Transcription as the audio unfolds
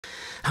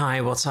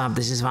Hi, what's up?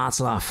 This is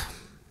Václav.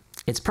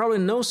 It's probably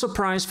no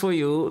surprise for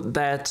you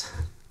that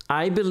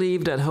I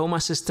believe that Home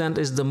Assistant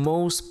is the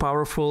most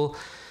powerful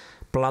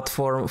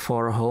platform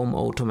for home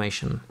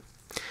automation.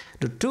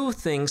 The two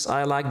things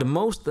I like the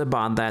most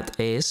about that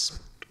is,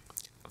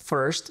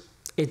 first,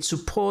 it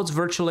supports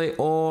virtually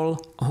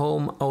all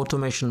home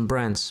automation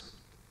brands.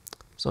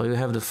 So you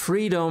have the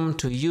freedom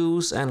to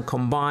use and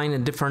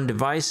combine different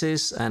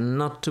devices and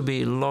not to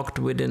be locked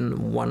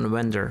within one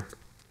vendor.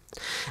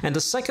 And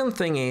the second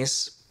thing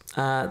is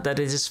that it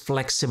is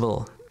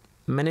flexible.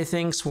 Many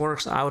things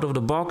work out of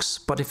the box,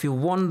 but if you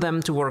want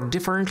them to work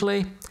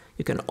differently,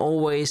 you can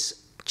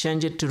always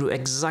change it to do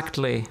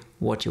exactly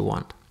what you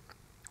want.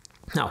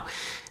 Now,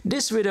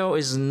 this video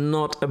is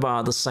not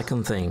about the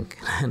second thing,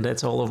 and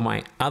that's all of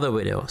my other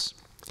videos.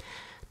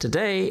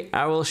 Today,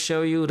 I will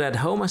show you that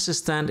Home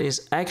Assistant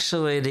is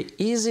actually the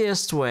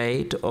easiest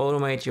way to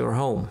automate your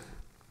home.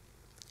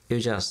 You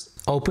just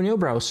open your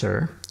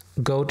browser,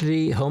 go to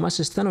the Home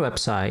Assistant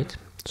website,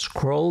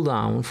 scroll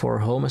down for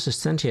Home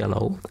Assistant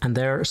Yellow, and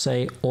there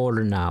say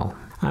Order Now.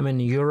 I'm in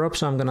Europe,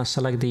 so I'm gonna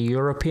select the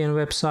European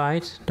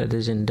website, that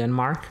is in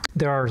Denmark.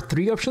 There are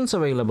three options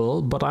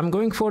available, but I'm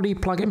going for the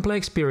plug-and-play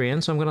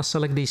experience. So I'm gonna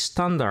select the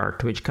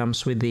Standard, which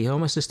comes with the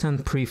Home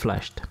Assistant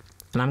pre-flashed.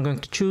 And I'm going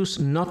to choose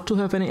not to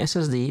have any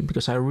SSD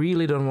because I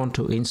really don't want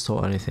to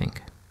install anything.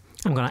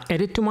 I'm gonna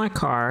add it to my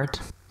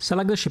cart,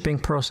 select the shipping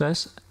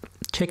process,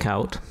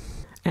 checkout,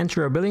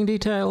 enter your billing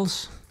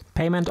details,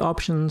 payment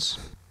options,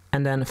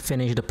 and then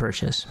finish the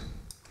purchase.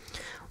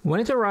 When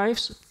it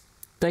arrives,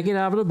 take it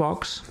out of the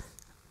box,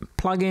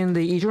 plug in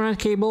the Ethernet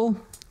cable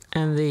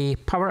and the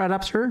power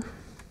adapter.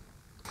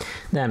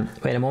 Then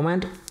wait a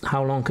moment,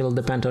 how long it'll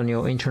depend on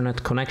your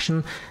internet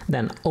connection.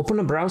 Then open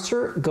a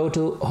browser, go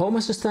to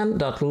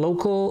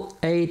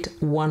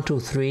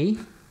homeassistant.local8123,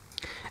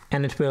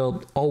 and it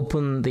will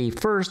open the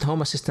first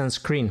Home Assistant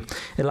screen.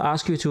 It'll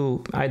ask you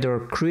to either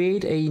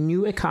create a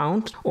new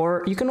account,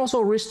 or you can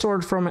also restore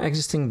it from an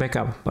existing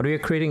backup. But we are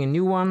creating a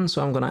new one,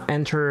 so I'm gonna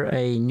enter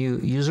a new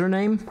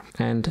username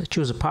and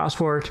choose a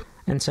password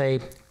and say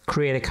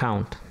create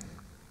account.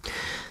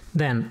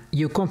 Then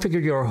you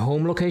configure your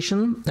home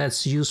location.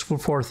 That's useful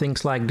for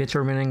things like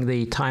determining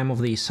the time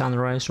of the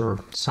sunrise or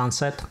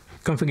sunset.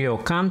 Configure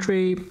your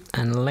country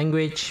and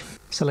language,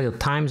 select the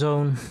time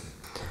zone,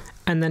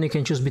 and then you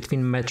can choose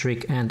between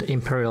metric and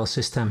imperial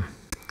system.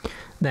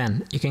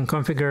 Then you can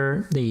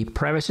configure the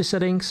privacy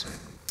settings.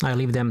 I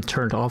leave them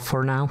turned off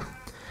for now.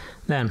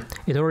 Then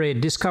it already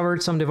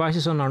discovered some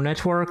devices on our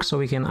network, so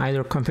we can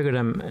either configure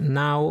them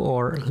now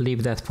or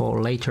leave that for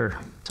later.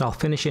 So I'll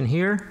finish in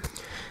here,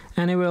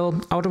 and it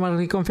will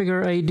automatically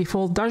configure a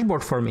default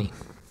dashboard for me.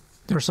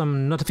 There are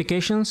some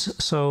notifications,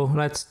 so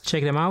let's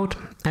check them out.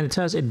 And it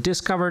says it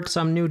discovered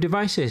some new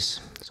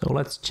devices. So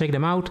let's check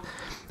them out.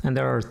 And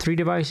there are 3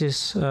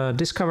 devices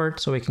discovered,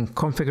 so we can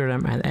configure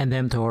them and add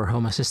them to our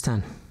Home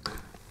Assistant.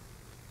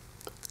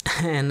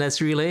 And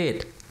that's really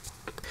it.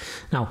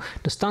 Now,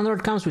 the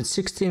Standard comes with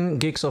 16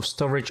 gigs of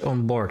storage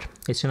on board.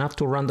 It's enough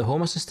to run the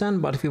Home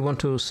Assistant, but if you want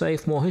to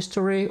save more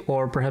history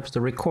or perhaps the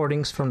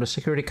recordings from the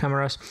security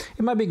cameras,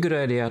 it might be a good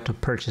idea to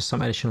purchase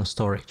some additional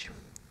storage.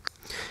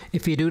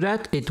 If you do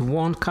that, it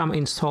won't come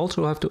installed,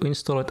 so we'll have to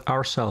install it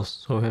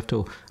ourselves. So we have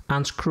to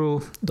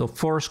unscrew the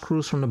 4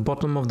 screws from the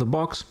bottom of the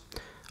box,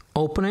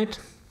 open it,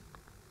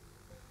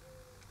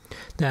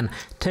 then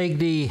take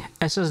the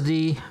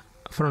SSD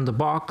from the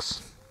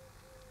box.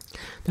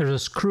 There's a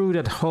screw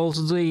that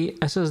holds the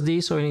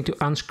SSD, so you need to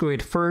unscrew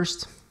it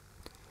first.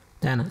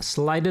 Then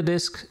slide the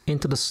disk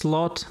into the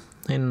slot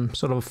in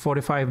sort of a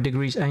 45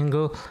 degrees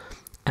angle,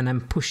 and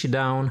then push it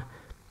down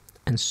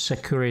and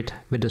secure it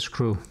with the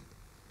screw.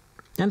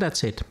 And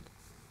that's it.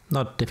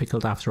 Not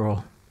difficult after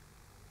all.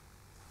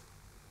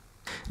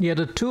 The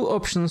other 2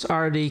 options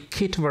are the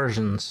kit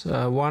versions.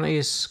 One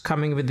is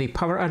coming with the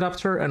power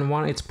adapter and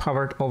one is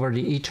powered over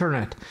the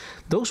Ethernet.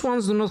 Those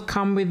ones do not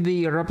come with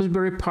the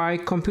Raspberry Pi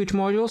compute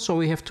module, so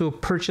we have to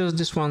purchase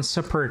this one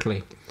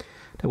separately.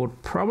 That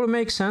would probably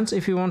make sense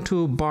if you want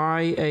to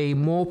buy a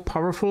more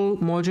powerful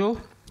module.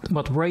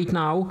 But right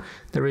now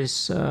there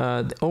is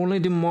only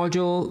the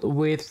module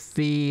with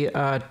the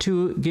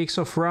 2 gigs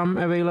of RAM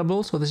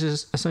available. So this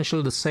is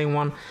essentially the same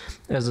one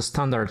as the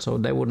Standard, so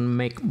that wouldn't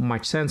make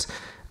much sense.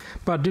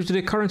 But due to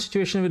the current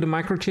situation with the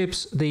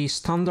microchips, the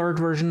Standard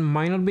version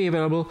might not be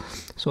available,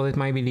 so it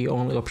might be the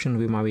only option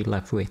we might be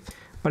left with.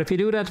 But if you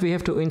do that, we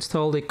have to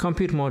install the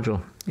compute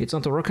module. It's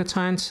not a rocket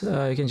science,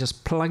 you can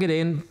just plug it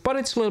in, but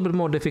it's a little bit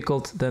more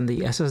difficult than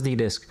the SSD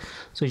disk.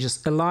 So you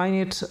just align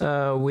it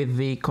with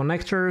the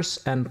connectors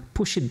and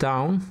push it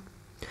down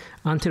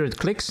until it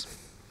clicks.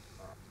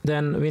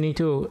 Then we need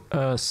to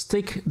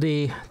stick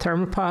the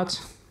thermal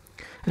pads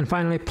and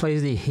finally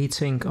place the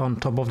heatsink on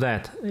top of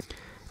that.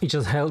 It's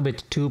just held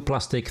with 2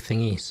 plastic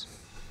thingies.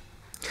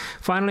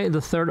 Finally, the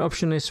third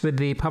option is with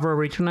the power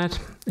over Ethernet.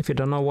 If you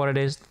don't know what it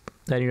is,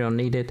 then you don't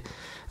need it.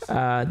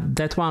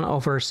 That one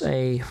offers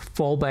a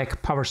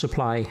fallback power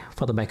supply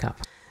for the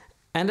backup.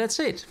 And that's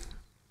it.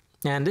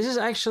 And this is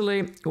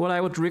actually what I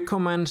would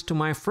recommend to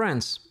my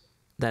friends.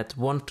 that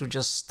want to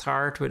just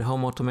start with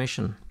home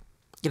automation.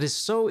 It is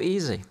so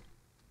easy.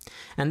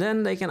 And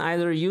then they can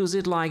either use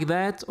it like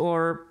that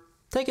or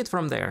take it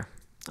from there.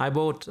 I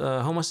bought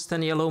Home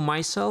Assistant Yellow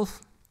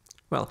myself.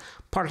 Well,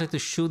 partly to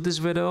shoot this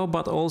video,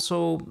 but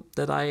also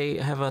that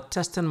I have a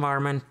test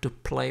environment to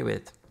play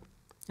with.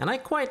 And I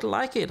quite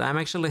like it. I'm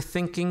actually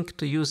thinking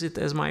to use it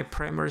as my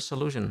primary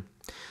solution.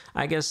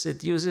 I guess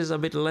it uses a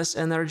bit less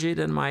energy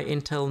than my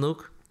Intel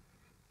NUC.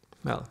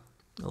 Well,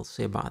 we'll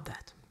see about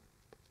that.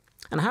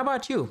 And how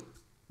about you?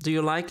 Do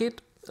you like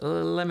it?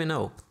 Let me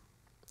know.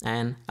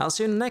 And I'll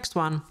see you in the next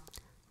one.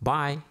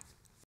 Bye.